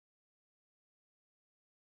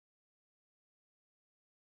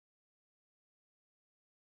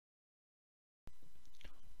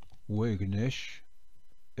wegnesh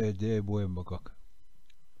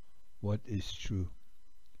What is true?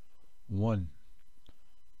 1.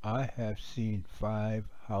 I have seen 5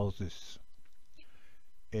 houses.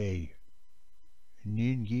 A.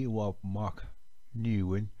 Ningi wap mak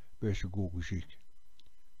niwen beshgugshik.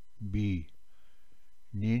 B.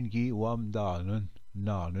 Ningi wam danen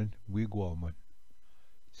nanen wigwaman.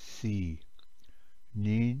 C.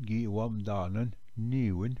 Ningi wam danen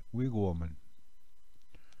niwen wigwaman.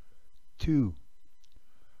 2.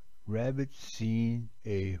 Rabbit seen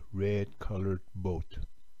a red-colored boat.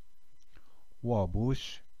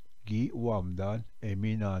 Wabus gi wamdan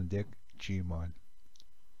eminandek chiman.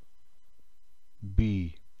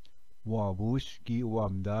 B. Wabus gi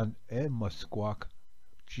wamdan e maskwak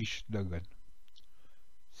chishdagan.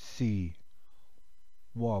 C.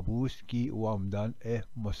 Wabus gi wamdan e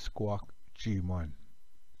maskwak chiman.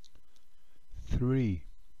 3.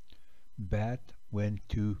 Bat went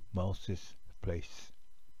to Mouse's place.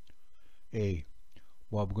 A.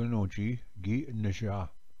 Wabganoji gi nisha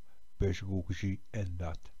beshgushi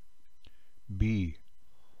endat. B.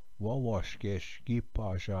 Wawashkesh gi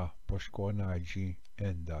pasha pashkonaji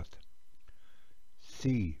endat.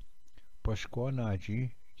 C.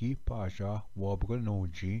 Pashkonaji gi pasha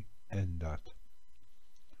wabganoji endat.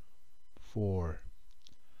 4.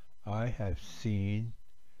 I have seen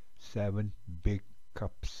 7 big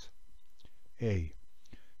cups. A.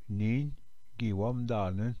 Nin gi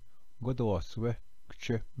wamdanen godoswe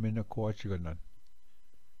kche minakwachganan.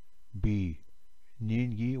 B.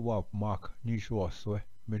 Ningi wapmak nishwaswe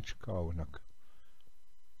michkaunak.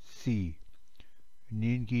 C.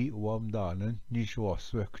 Ningi wamdanen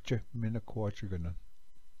nishwaswe kche minakwachganan.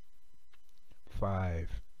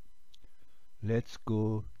 5. Let's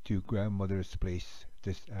go to grandmother's place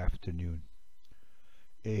this afternoon.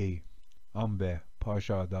 A. Ambe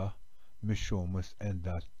pashada mishomus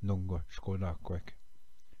endat nungo shkonakwek.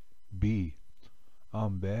 B.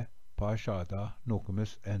 Ambe pashada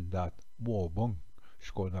nukumis endat wobung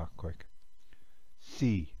shkonakwek.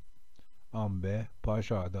 C. Ambe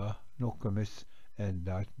pashada nukumis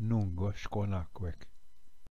endat nungo shkonakwek.